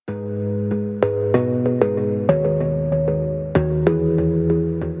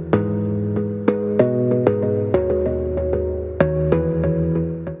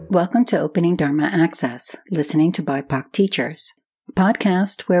Welcome to Opening Dharma Access, Listening to BIPOC Teachers, a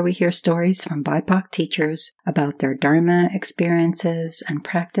podcast where we hear stories from BIPOC teachers about their Dharma experiences and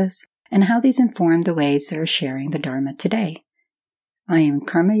practice and how these inform the ways they're sharing the Dharma today. I am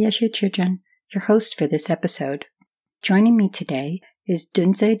Karma Yeshu Chujin, your host for this episode. Joining me today is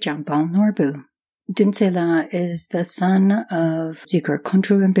Dungse Jampal Norbu. Dungse La is the son of Zigar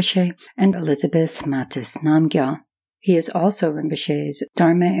Kongtrul Rinpoche and Elizabeth Matis Namgyal. He is also Rinpoche's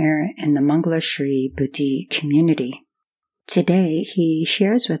Dharma heir in the Mangala Shri Bhuti community. Today, he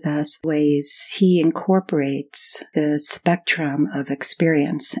shares with us ways he incorporates the spectrum of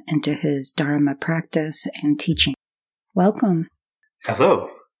experience into his Dharma practice and teaching. Welcome.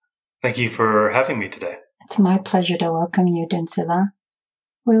 Hello. Thank you for having me today. It's my pleasure to welcome you, Dungse La.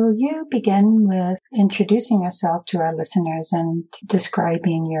 Will you begin with introducing yourself to our listeners and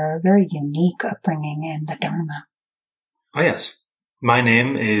describing your very unique upbringing in the Dharma? Oh, yes. My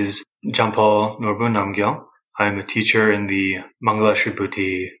name is Jampal Norbu Namgyal. I'm a teacher in the Mangala Shri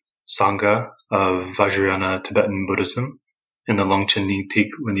Bhuti Sangha of Vajrayana Tibetan Buddhism in the Longchen Nyingtik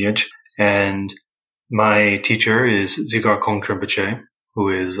lineage. And my teacher is Zigar Kongtrul Rinpoche, who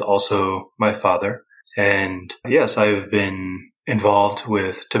is also my father. And yes, I've been involved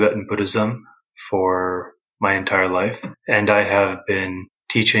with Tibetan Buddhism for my entire life. And I have been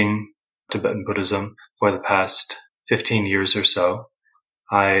teaching Tibetan Buddhism for the past 15 years or so.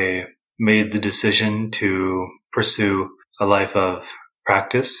 I made the decision to pursue a life of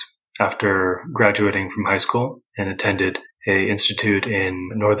practice after graduating from high school and attended an institute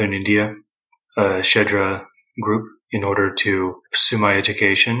in northern India, a Shedra group, in order to pursue my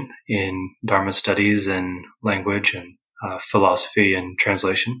education in Dharma studies and language and philosophy and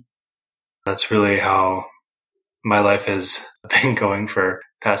translation. That's really how my life has been going for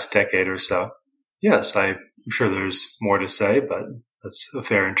the past decade or so. Yes, I'm sure there's more to say, but that's a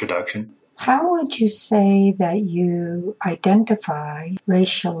fair introduction. How would you say that you identify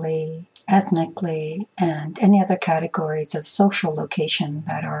racially, ethnically, and any other categories of social location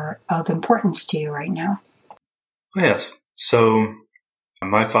that are of importance to you right now? Oh, yes. So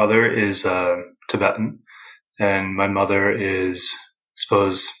my father is Tibetan, and my mother is, I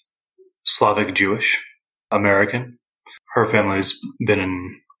suppose, Slavic Jewish, American. Her family's been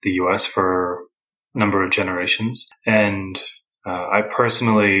in the U.S. for a number of generations, and I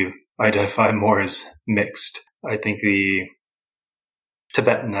personally identify more as mixed. I think the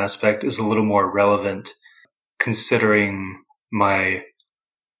Tibetan aspect is a little more relevant considering my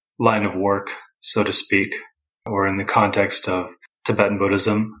line of work, so to speak, or in the context of Tibetan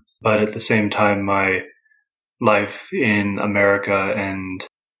Buddhism. But at the same time, my life in America and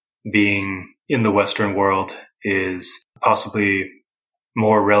being in the Western world is possibly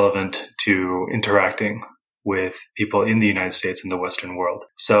more relevant to interacting with people in the United States and the Western world.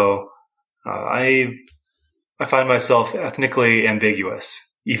 So I find myself ethnically ambiguous,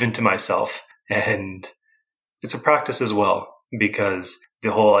 even to myself. And it's a practice as well, because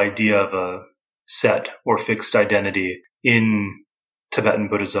the whole idea of a set or fixed identity in Tibetan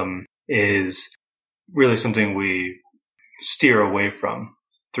Buddhism is really something we steer away from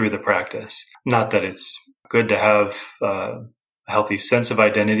through the practice. Not that it's good to have a healthy sense of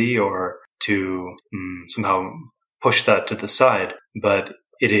identity or to somehow push that to the side, but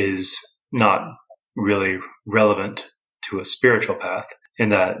it is not really relevant to a spiritual path in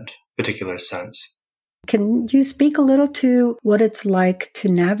that particular sense. Can you speak a little to what it's like to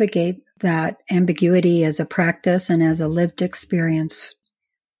navigate that ambiguity as a practice and as a lived experience?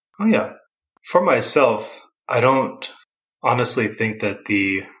 Oh, yeah. For myself, I don't honestly think that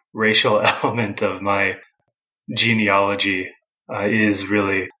the racial element of my genealogy is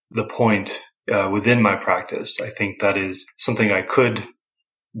really the point within my practice. I think that is something I could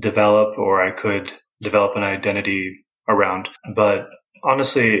develop, or I could develop an identity around. But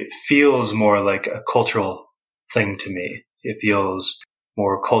honestly, it feels more like a cultural thing to me. It feels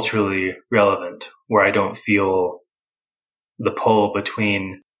more culturally relevant, where I don't feel the pull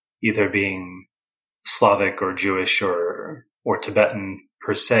between either being Slavic or Jewish or Tibetan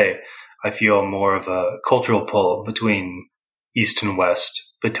per se. I feel more of a cultural pull between East and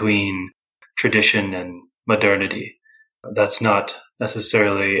West, between tradition and modernity. That's not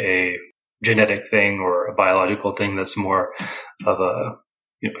necessarily a genetic thing or a biological thing. That's more of a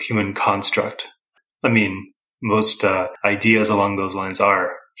human construct. I mean, most ideas along those lines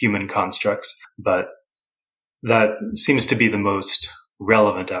are human constructs, but that seems to be the most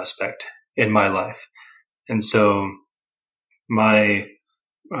relevant aspect in my life. And so my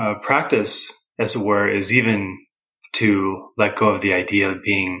practice, as it were, is even to let go of the idea of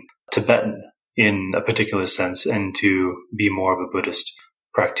being Tibetan in a particular sense and to be more of a Buddhist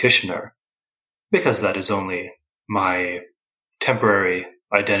practitioner, because that is only my temporary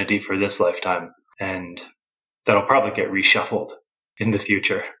identity for this lifetime, and that'll probably get reshuffled in the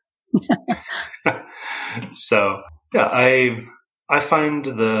future. So, yeah, I find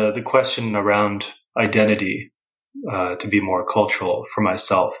the question around identity to be more cultural for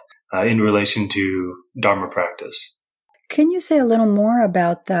myself in relation to Dharma practice. Can you say a little more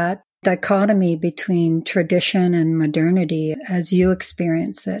about that dichotomy between tradition and modernity as you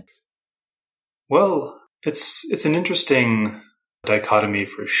experience it? Well, it's an interesting dichotomy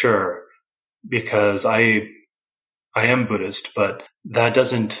for sure, because I am Buddhist, but that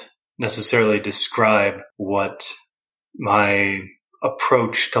doesn't necessarily describe what my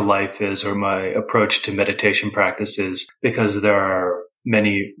approach to life is or my approach to meditation practice is, because there are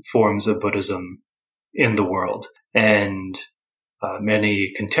many forms of Buddhism in the world, and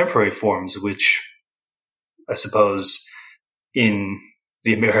many contemporary forms, which I suppose in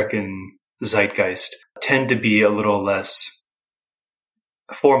the American zeitgeist tend to be a little less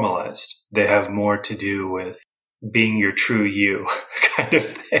formalized. They have more to do with being your true you kind of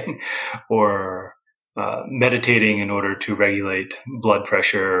thing, or meditating in order to regulate blood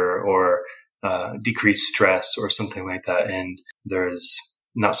pressure or decrease stress or something like that. And there's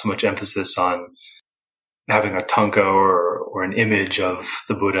not so much emphasis on having a tanka or an image of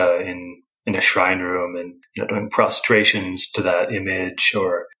the Buddha in a shrine room and doing prostrations to that image,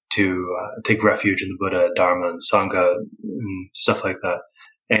 or to take refuge in the Buddha, Dharma, and Sangha, and stuff like that.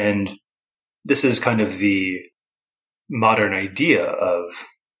 And this is kind of the modern idea of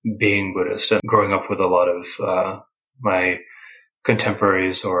being Buddhist. And growing up with a lot of my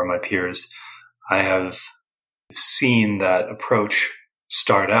contemporaries or my peers, I have seen that approach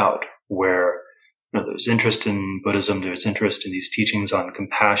start out where there's interest in Buddhism, there's interest in these teachings on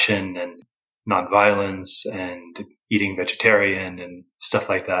compassion and nonviolence and eating vegetarian and stuff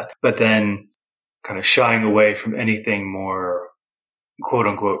like that. But then kind of shying away from anything more quote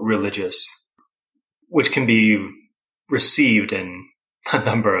unquote religious, which can be received in a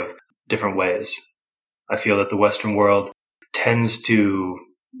number of different ways. I feel that the Western world tends to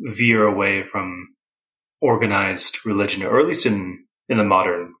veer away from organized religion, or at least in the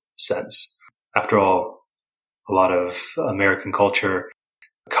modern sense. After all, a lot of American culture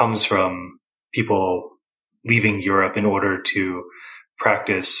comes from people leaving Europe in order to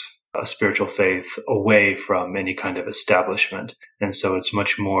practice a spiritual faith away from any kind of establishment. And so it's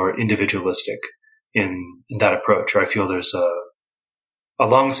much more individualistic in that approach. Or I feel there's a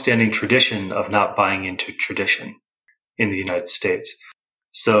long-standing tradition of not buying into tradition in the United States.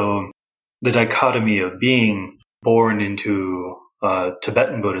 So the dichotomy of being born into a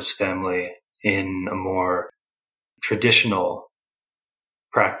Tibetan Buddhist family in a more traditional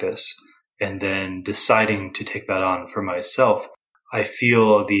practice, and then deciding to take that on for myself, I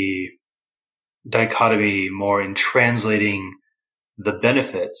feel the dichotomy more in translating the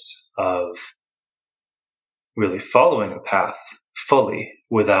benefits of really following a path fully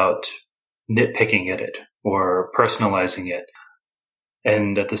without nitpicking at it or personalizing it.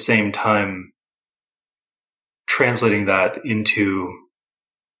 And at the same time, translating that into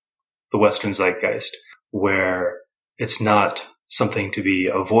the Western zeitgeist, where it's not something to be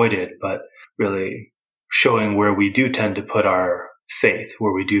avoided, but really showing where we do tend to put our faith,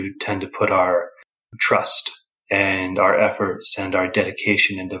 where we do tend to put our trust and our efforts and our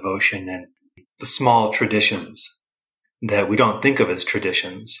dedication and devotion, and the small traditions that we don't think of as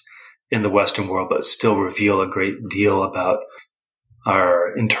traditions in the Western world, but still reveal a great deal about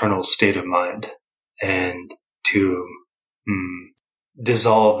our internal state of mind, and to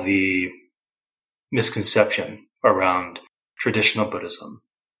dissolve the misconception around traditional Buddhism.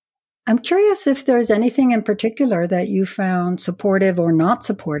 I'm curious if there's anything in particular that you found supportive or not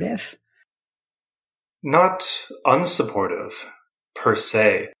supportive. Not unsupportive, per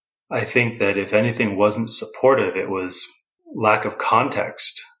se. I think that if anything wasn't supportive, it was lack of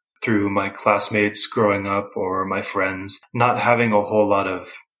context through my classmates growing up or my friends, not having a whole lot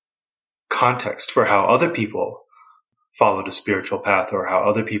of context for how other people followed a spiritual path or how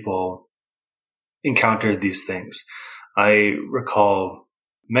other people encountered these things. I recall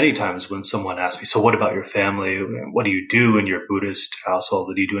many times when someone asked me, so what about your family? What do you do in your Buddhist household?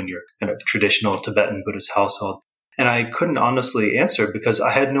 What do you do in your kind of traditional Tibetan Buddhist household? And I couldn't honestly answer because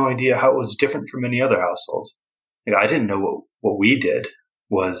I had no idea how it was different from any other household. I didn't know what we did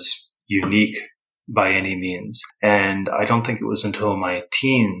was unique by any means. And I don't think it was until my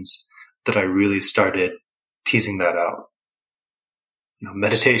teens that I really started teasing that out.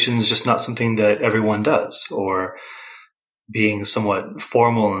 Meditation is just not something that everyone does, or being somewhat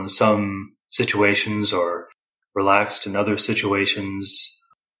formal in some situations or relaxed in other situations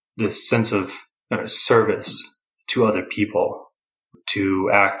this sense of service to other people, to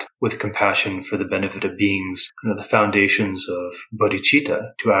act with compassion for the benefit of beings, the foundations of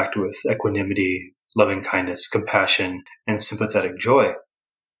bodhicitta, to act with equanimity, loving kindness, compassion, and sympathetic joy.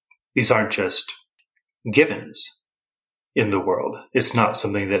 These aren't just givens in the world. It's not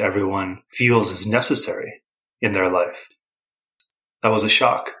something that everyone feels is necessary in their life. That was a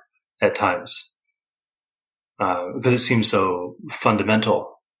shock at times, because it seems so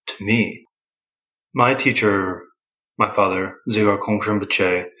fundamental to me. My teacher, my father, Zigar Kongchen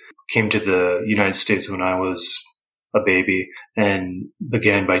Bache, came to the United States when I was a baby and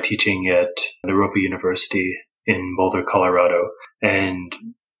began by teaching at Norbu University in Boulder, Colorado, and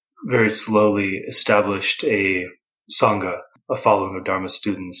very slowly established a Sangha, a following of Dharma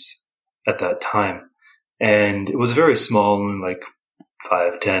students at that time. And it was very small, like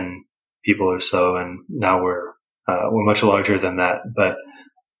 5, 10 people or so, and now we're much larger than that. But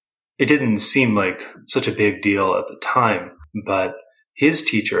it didn't seem like such a big deal at the time. But his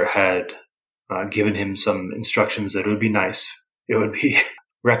teacher had given him some instructions that it would be nice. It would be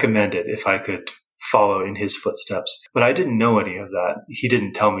recommended if I could follow in his footsteps. But I didn't know any of that. He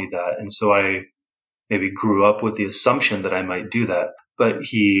didn't tell me that. And so I maybe grew up with the assumption that I might do that. But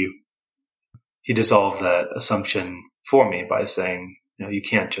he dissolved that assumption for me by saying, you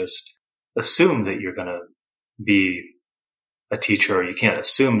can't just assume that you're going to be a teacher, or you can't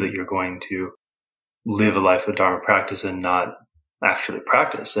assume that you're going to live a life of Dharma practice and not actually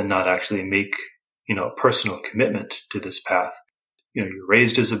practice and not actually make, a personal commitment to this path. You're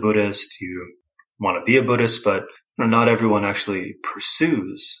raised as a Buddhist, you want to be a Buddhist, but not everyone actually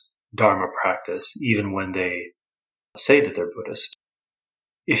pursues Dharma practice, even when they say that they're Buddhist.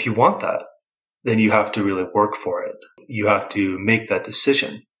 If you want that, then you have to really work for it. You have to make that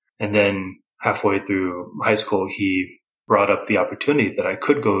decision. And then halfway through high school, he brought up the opportunity that I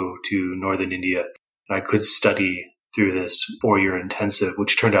could go to northern India and I could study through this 4-year intensive,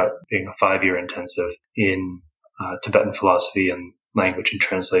 which turned out being a 5-year intensive in Tibetan philosophy and language and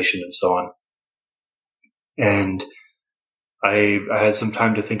translation and so on. And I had some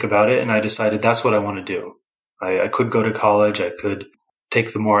time to think about it, and I decided that's what I want to do. I could go to college. I could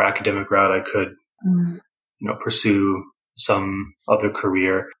take the more academic route. I could, pursue some other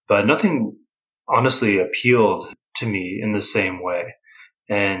career, but nothing honestly appealed to me in the same way.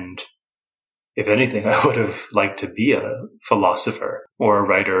 And if anything, I would have liked to be a philosopher or a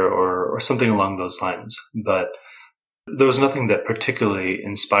writer or something along those lines. But there was nothing that particularly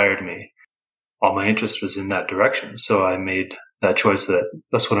inspired me. All my interest was in that direction. So I made that choice that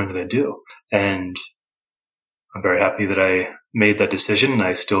that's what I'm going to do. And I'm very happy that I made that decision, and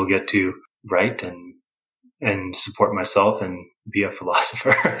I still get to write and support myself and be a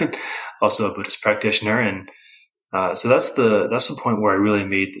philosopher, also a Buddhist practitioner. And so that's the point where I really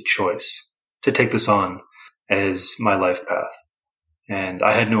made the choice to take this on as my life path. And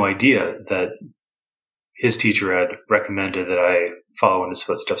I had no idea that his teacher had recommended that I follow in his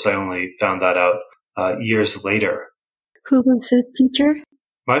footsteps. I only found that out years later. Who was his teacher?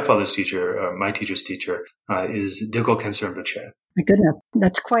 My father's teacher, my teacher's teacher, is Dilgo Khyentse Rinpoche. My goodness,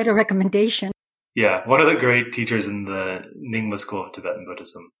 that's quite a recommendation. Yeah, one of the great teachers in the Nyingma school of Tibetan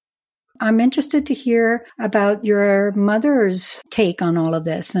Buddhism. I'm interested to hear about your mother's take on all of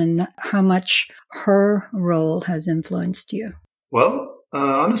this and how much her role has influenced you. Well,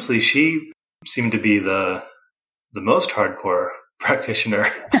 honestly, she seemed to be the most hardcore practitioner,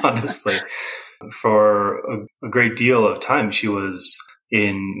 honestly. For a great deal of time, she was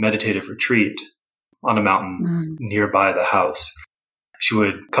in meditative retreat on a mountain nearby the house. She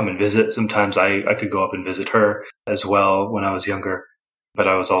would come and visit. Sometimes I could go up and visit her as well when I was younger. But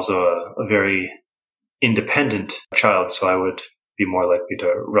I was also a very independent child, so I would be more likely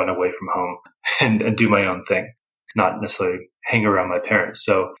to run away from home and do my own thing, not necessarily hang around my parents.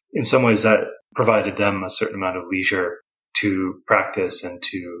 So in some ways that provided them a certain amount of leisure to practice and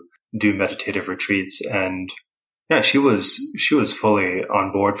to do meditative retreats. And yeah, she was fully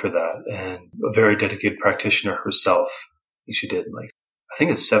on board for that, and a very dedicated practitioner herself. She did I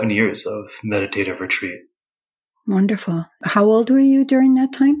think it's 7 years of meditative retreat. Wonderful. How old were you during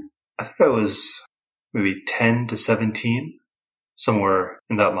that time? I think I was maybe 10 to 17, somewhere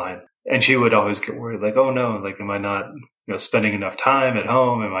in that line. And she would always get worried, oh no, am I not spending enough time at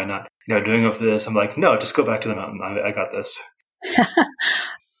home? Am I not doing enough of this? I'm like, no, just go back to the mountain. I got this.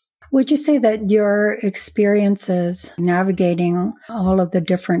 Would you say that your experiences navigating all of the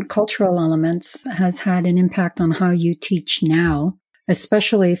different cultural elements has had an impact on how you teach now,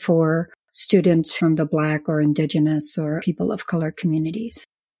 especially for students from the Black or Indigenous or people of color communities?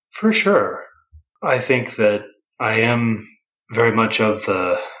 For sure. I think that I am very much of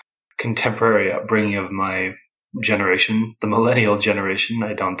the contemporary upbringing of my generation, the millennial generation.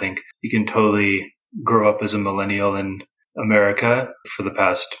 I don't think you can totally grow up as a millennial in America for the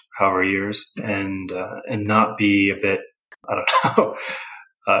past however years and not be a bit, I don't know,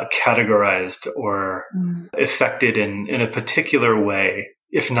 categorized or affected in a particular way,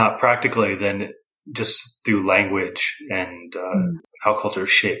 if not practically, then just through language and how culture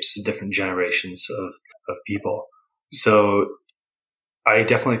shapes different generations of people. So I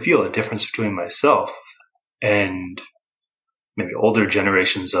definitely feel a difference between myself and maybe older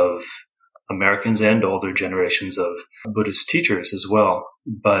generations of Americans and older generations of Buddhist teachers as well.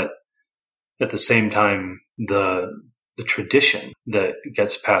 But at the same time, the tradition that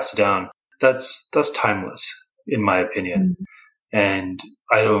gets passed down, that's timeless, in my opinion. And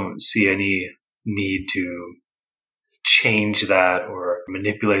I don't see any need to change that or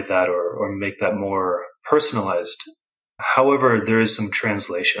manipulate that or make that more personalized. However, there is some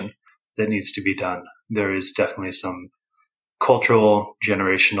translation that needs to be done. There is definitely some cultural,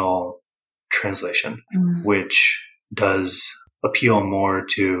 generational translation, which does appeal more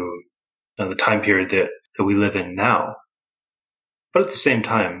to the time period that we live in now. But at the same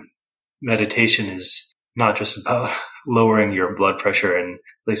time, meditation is not just about lowering your blood pressure, and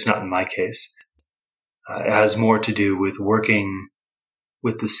at least not in my case. It has more to do with working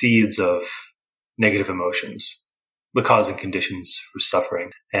with the seeds of negative emotions, the causing conditions for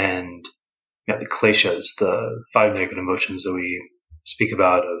suffering, and the kleshas, the 5 negative emotions that we speak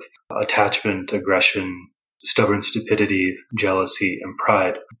about of attachment, aggression, stubborn stupidity, jealousy, and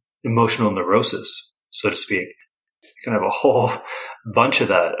pride, emotional neurosis, so to speak. You can have a whole bunch of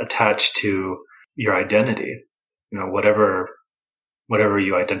that attached to your identity, whatever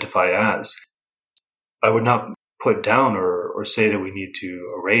you identify as. I would not put down or say that we need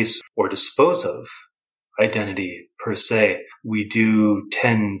to erase or dispose of identity per se. We do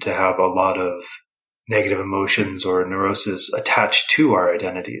tend to have a lot of negative emotions or neurosis attached to our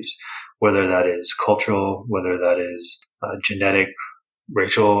identities, whether that is cultural, whether that is genetic,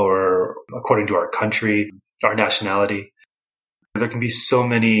 racial, or according to our country, our nationality. There can be so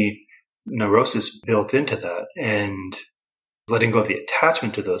many neurosis built into that, and letting go of the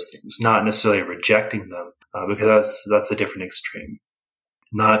attachment to those things, not necessarily rejecting them, because that's a different extreme.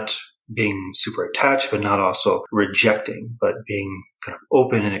 Not being super attached, but not also rejecting, but being kind of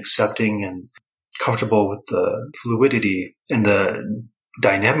open and accepting and comfortable with the fluidity and the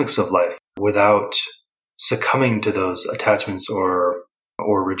dynamics of life without succumbing to those attachments or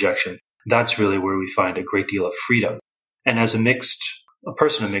rejection. That's really where we find a great deal of freedom. And as a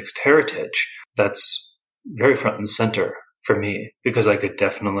person of mixed heritage, that's very front and center for me, because I could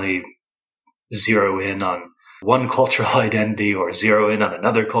definitely zero in on one cultural identity or zero in on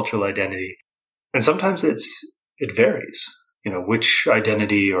another cultural identity. And sometimes it varies, which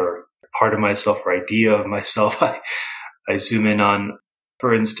identity or part of myself or idea of myself I zoom in on.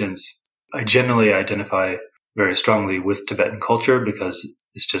 For instance, I generally identify very strongly with Tibetan culture because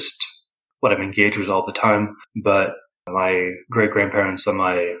it's just what I'm engaged with all the time. But my great-grandparents on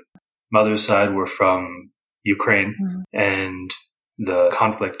my mother's side were from Ukraine, and the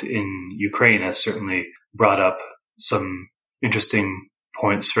conflict in Ukraine has certainly brought up some interesting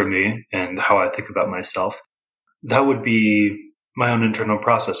points for me and how I think about myself. That would be my own internal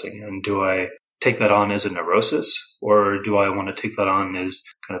processing. And do I take that on as a neurosis, or do I want to take that on as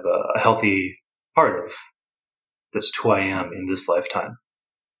kind of a healthy part of just who I am in this lifetime?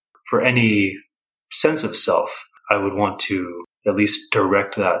 For any sense of self, I would want to at least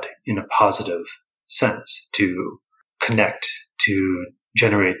direct that in a positive sense, to connect, to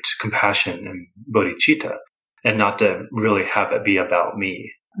generate compassion and bodhicitta, and not to really have it be about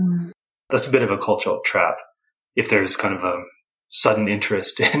me. That's a bit of a cultural trap. If there's kind of a sudden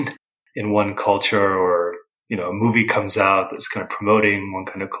interest in one culture, or a movie comes out that's kind of promoting one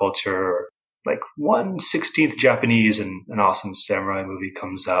kind of culture, or like 1/16th Japanese and an awesome samurai movie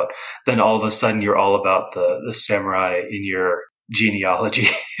comes out, then all of a sudden you're all about the samurai in your genealogy.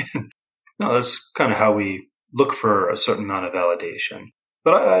 No, that's kind of how we look for a certain amount of validation.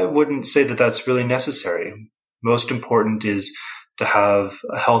 But I wouldn't say that that's really necessary. Most important is to have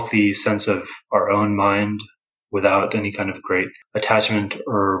a healthy sense of our own mind without any kind of great attachment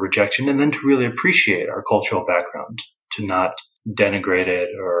or rejection, and then to really appreciate our cultural background, to not denigrate it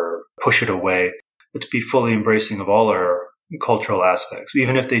or push it away, but to be fully embracing of all our cultural aspects,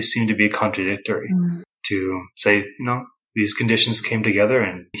 even if they seem to be contradictory. To say, these conditions came together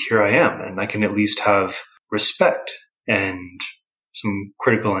and here I am, and I can at least have respect and some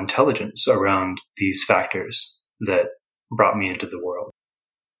critical intelligence around these factors that brought me into the world.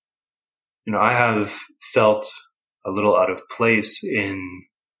 I have felt a little out of place in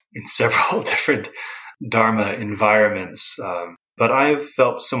in several different Dharma environments. But I've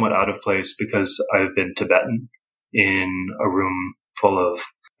felt somewhat out of place because I've been Tibetan in a room full of,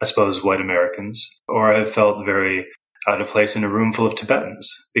 I suppose, white Americans, or I've felt very out of place in a room full of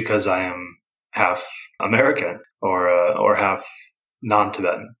Tibetans because I am half American or half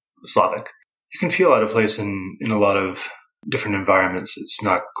non-Tibetan, Slavic. You can feel out of place in a lot of different environments. It's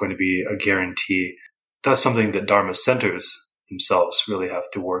not going to be a guarantee. That's something that Dharma centers themselves really have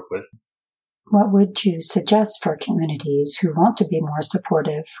to work with. What would you suggest for communities who want to be more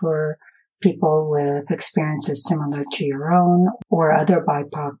supportive for people with experiences similar to your own or other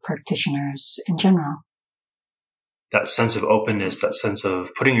BIPOC practitioners in general? That sense of openness, that sense of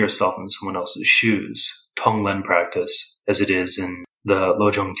putting yourself in someone else's shoes, Tonglen practice, as it is in the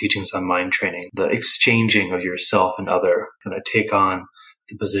Lojong teachings on mind training, the exchanging of yourself and other, kind of take on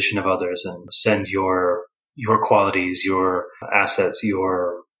the position of others and send your qualities, your assets,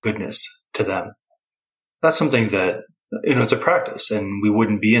 your goodness to them. That's something that, it's a practice, and we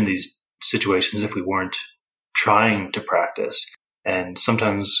wouldn't be in these situations if we weren't trying to practice. And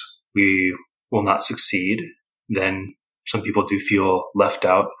sometimes we will not succeed. Then some people do feel left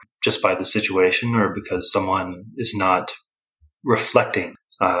out just by the situation or because someone is not reflecting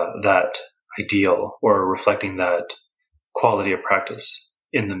that ideal or reflecting that quality of practice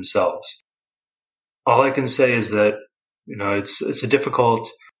in themselves. All I can say is that, it's a difficult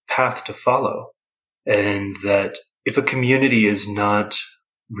path to follow, and that if a community is not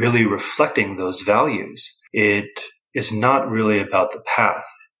really reflecting those values, it is not really about the path.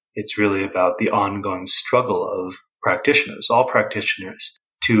 It's really about the ongoing struggle of practitioners, all practitioners,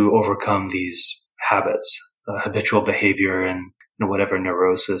 to overcome these habits, habitual behavior, and whatever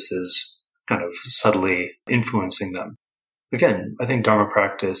neurosis is kind of subtly influencing them. Again, I think Dharma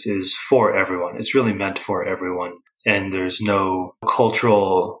practice is for everyone. It's really meant for everyone. And there's no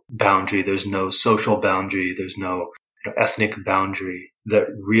cultural boundary. There's no social boundary. There's no ethnic boundary that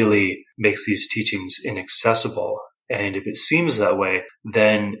really makes these teachings inaccessible. And if it seems that way,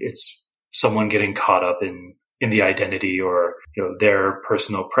 then it's someone getting caught up in the identity or their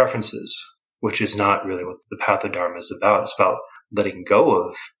personal preferences, which is not really what the path of Dharma is about. It's about letting go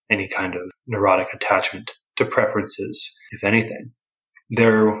of any kind of neurotic attachment to preferences, if anything.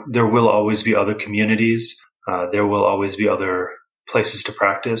 There will always be other communities. There will always be other places to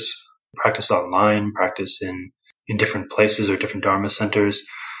practice online, practice in different places or different Dharma centers.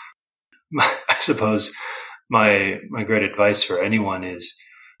 I suppose my great advice for anyone is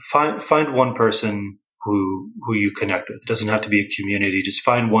find one person who you connect with. It doesn't have to be a community. Just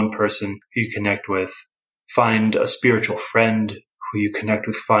find one person who you connect with. Find a spiritual friend who you connect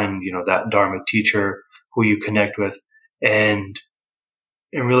with. Find, that Dharma teacher who you connect with, and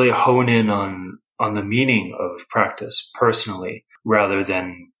really hone in on the meaning of practice personally, rather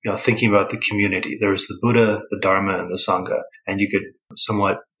than, thinking about the community. There's the Buddha, the Dharma, and the Sangha. And you could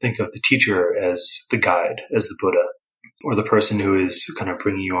somewhat think of the teacher as the guide, as the Buddha, or the person who is kind of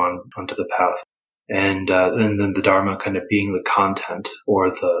bringing you onto the path. And then the Dharma kind of being the content or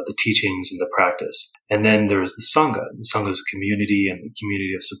the teachings and the practice. And then there's the Sangha. The Sangha is a community and a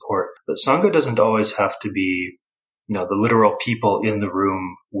community of support. But Sangha doesn't always have to be, the literal people in the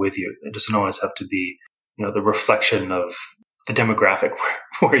room with you. It doesn't always have to be, the reflection of the demographic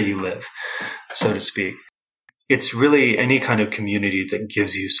where you live, so to speak. It's really any kind of community that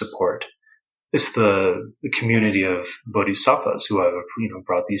gives you support. It's the community of bodhisattvas who have,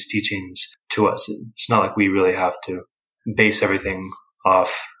 brought these teachings to us. It's not like we really have to base everything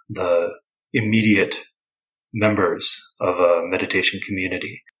off the immediate members of a meditation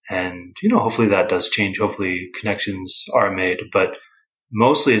community. And, hopefully that does change. Hopefully connections are made, but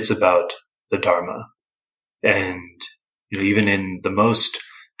mostly it's about the Dharma. And, even in the most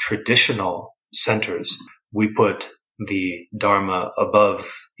traditional centers, we put the Dharma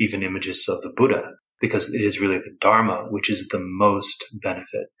above even images of the Buddha, because it is really the Dharma which is the most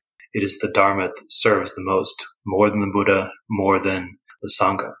benefit. It is the Dharma that serves the most, more than the Buddha, more than the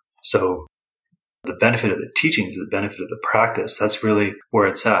Sangha. So the benefit of the teachings, the benefit of the practice, that's really where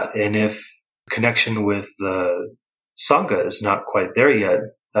it's at. And if connection with the Sangha is not quite there yet,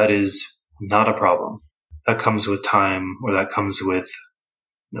 that is not a problem. That comes with time, or that comes with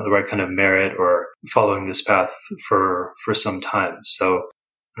the right kind of merit, or following this path for some time. So,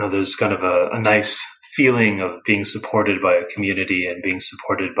 there's kind of a nice feeling of being supported by a community and being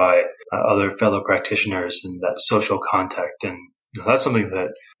supported by other fellow practitioners and that social contact. And that's something that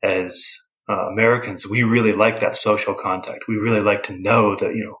as Americans, we really like that social contact. We really like to know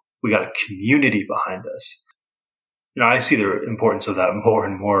that, we got a community behind us. I see the importance of that more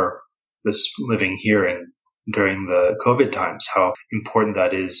and more, this living here in during the COVID times, how important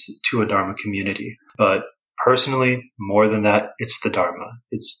that is to a Dharma community. But personally, more than that, it's the Dharma.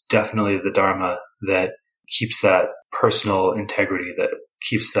 It's definitely the Dharma that keeps that personal integrity, that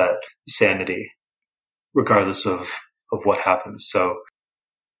keeps that sanity, regardless of what happens. So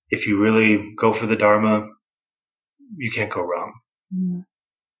if you really go for the Dharma, you can't go wrong.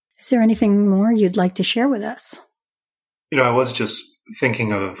 Is there anything more you'd like to share with us? I was just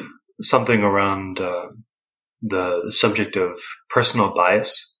thinking of something around the subject of personal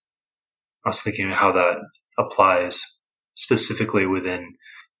bias. I was thinking of how that applies specifically within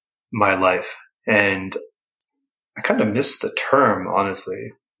my life. And I kind of miss the term,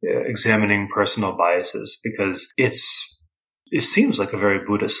 honestly, examining personal biases, because it seems like a very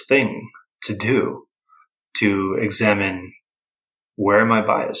Buddhist thing to do, to examine, where am I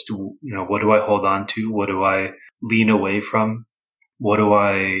biased? What do I hold on to? What do I lean away from? What do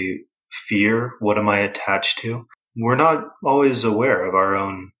I fear? What am I attached to? We're not always aware of our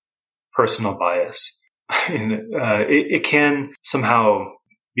own personal bias. And, it can somehow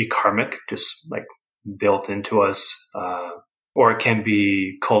be karmic, just like built into us, or it can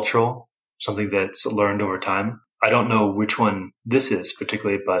be cultural, something that's learned over time. I don't know which one this is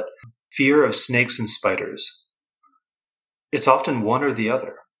particularly, but fear of snakes and spiders. It's often one or the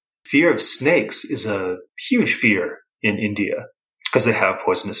other. Fear of snakes is a huge fear in India because they have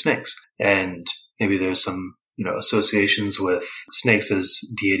poisonous snakes. And maybe there's some, associations with snakes as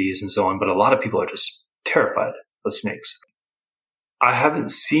deities and so on, but a lot of people are just terrified of snakes. I haven't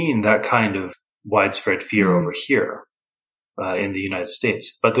seen that kind of widespread fear over here in the United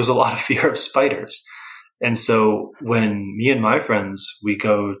States, but there's a lot of fear of spiders. And so when me and my friends, we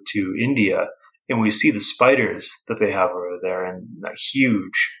go to India and we see the spiders that they have over there, and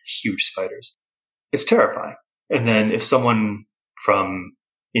huge, huge spiders, it's terrifying. And then if someone from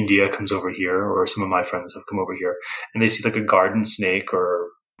India comes over here, or some of my friends have come over here, and they see like a garden snake or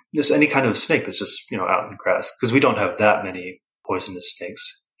just any kind of snake that's just, out in the grass, because we don't have that many poisonous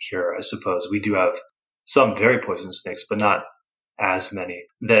snakes here, I suppose. We do have some very poisonous snakes, but not as many.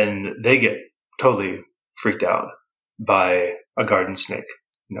 Then they get totally freaked out by a garden snake.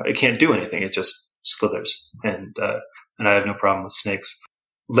 It can't do anything. It just slithers. And I have no problem with snakes.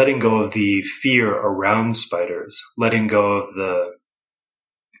 Letting go of the fear around spiders, letting go of the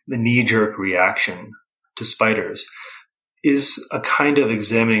knee-jerk reaction to spiders is a kind of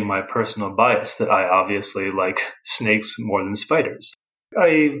examining my personal bias, that I obviously like snakes more than spiders.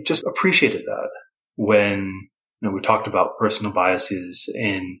 I just appreciated that when we talked about personal biases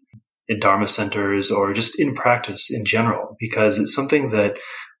in Dharma centers or just in practice in general, because it's something that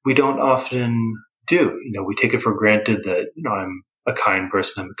we don't often do. We take it for granted that, I'm a kind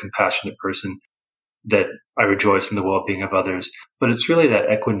person, I'm a compassionate person, that I rejoice in the well-being of others. But it's really that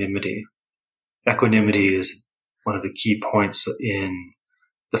equanimity. Equanimity is one of the key points in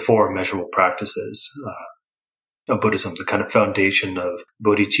the four measurable practices of Buddhism, the kind of foundation of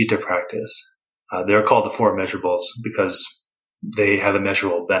bodhicitta practice. They're called the four measurables because they have a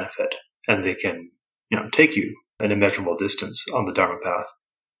measurable benefit, and they can, take you an immeasurable distance on the Dharma path.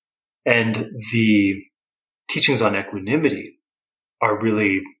 And the teachings on equanimity are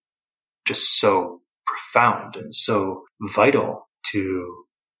really just so profound and so vital to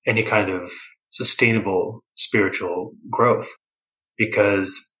any kind of sustainable spiritual growth.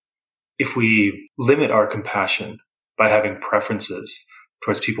 Because if we limit our compassion by having preferences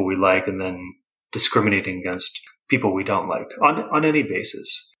towards people we like and then discriminating against people we don't like on any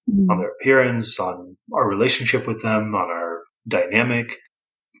basis, on their appearance, on our relationship with them, on our dynamic,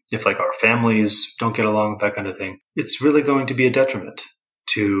 if our families don't get along, that kind of thing, it's really going to be a detriment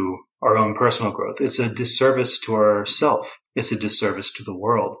to our own personal growth. It's a disservice to ourself. It's a disservice to the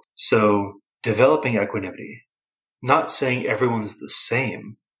world. So developing equanimity, not saying everyone's the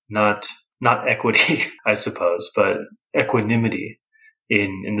same, not equity, I suppose, but equanimity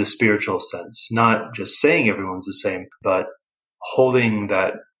in the spiritual sense, not just saying everyone's the same, but holding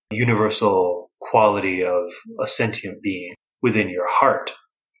that universal quality of a sentient being within your heart.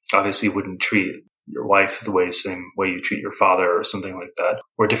 Obviously, you wouldn't treat your wife the same way you treat your father or something like that,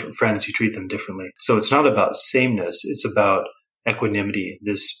 or different friends, you treat them differently. So it's not about sameness, it's about equanimity,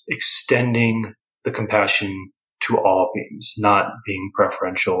 this extending the compassion to all beings, not being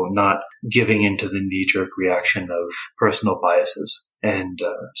preferential, not giving into the knee-jerk reaction of personal biases. And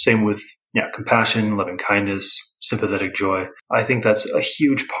same with compassion, loving kindness, sympathetic joy. I think that's a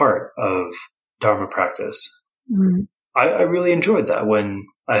huge part of Dharma practice. Mm-hmm. I really enjoyed that when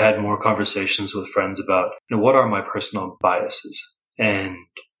I had more conversations with friends about what are my personal biases, and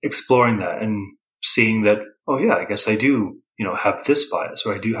exploring that and seeing that, oh yeah, I guess I do, have this bias,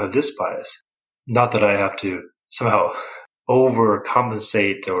 or I do have this bias. Not that I have to somehow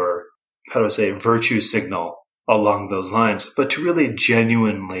overcompensate or, virtue signal along those lines, but to really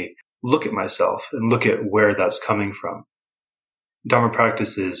genuinely look at myself and look at where that's coming from. Dharma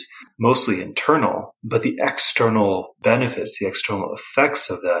practice is mostly internal, but the external benefits, the external effects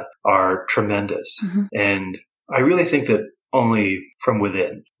of that are tremendous. Mm-hmm. And I really think that only from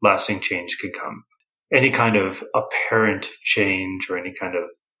within lasting change can come. Any kind of apparent change or any kind of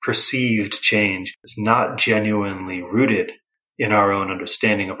perceived change is not genuinely rooted in our own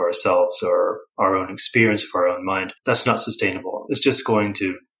understanding of ourselves or our own experience of our own mind. That's not sustainable. It's just going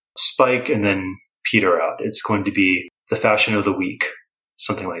to spike and then peter out. It's going to be the fashion of the week,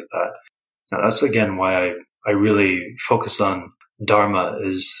 something like that. Now, that's again why I really focus on Dharma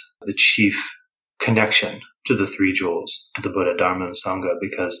as the chief connection to the three jewels, to the Buddha, Dharma, and Sangha,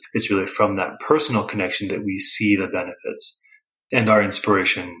 because it's really from that personal connection that we see the benefits, and our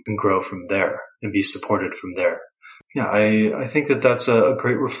inspiration can grow from there and be supported from there. Yeah, I think that that's a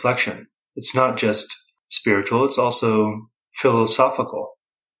great reflection. It's not just spiritual, it's also philosophical.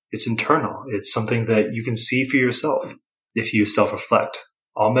 It's internal. It's something that you can see for yourself if you self-reflect.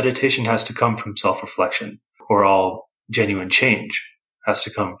 All meditation has to come from self-reflection, or all genuine change has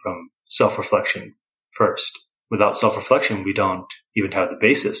to come from self-reflection first. Without self-reflection, we don't even have the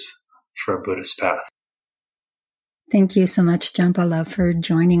basis for a Buddhist path. Thank you so much, Jampal, for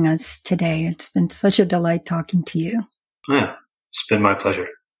joining us today. It's been such a delight talking to you. Yeah, it's been my pleasure.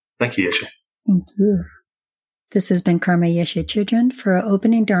 Thank you, Yeshe. Thank you. This has been Karma Yeshe Children for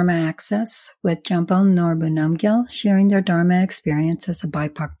Opening Dharma Access with Jampal Norbu Namgyal sharing their Dharma experience as a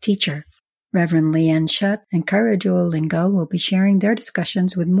BIPOC teacher. Reverend Leanne Shutt and Kyra Jewel Lingo will be sharing their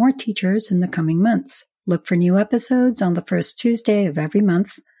discussions with more teachers in the coming months. Look for new episodes on the first Tuesday of every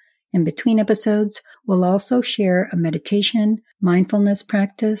month. In between episodes, we'll also share a meditation, mindfulness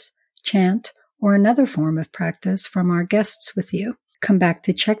practice, chant, or another form of practice from our guests with you. Come back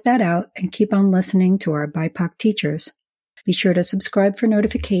to check that out and keep on listening to our BIPOC teachers. Be sure to subscribe for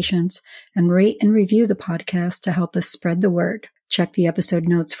notifications and rate and review the podcast to help us spread the word. Check the episode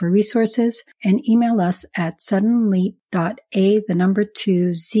notes for resources and email us at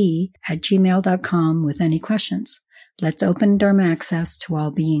suddenleap.a2z@gmail.com with any questions. Let's open Dharma access to all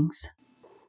beings.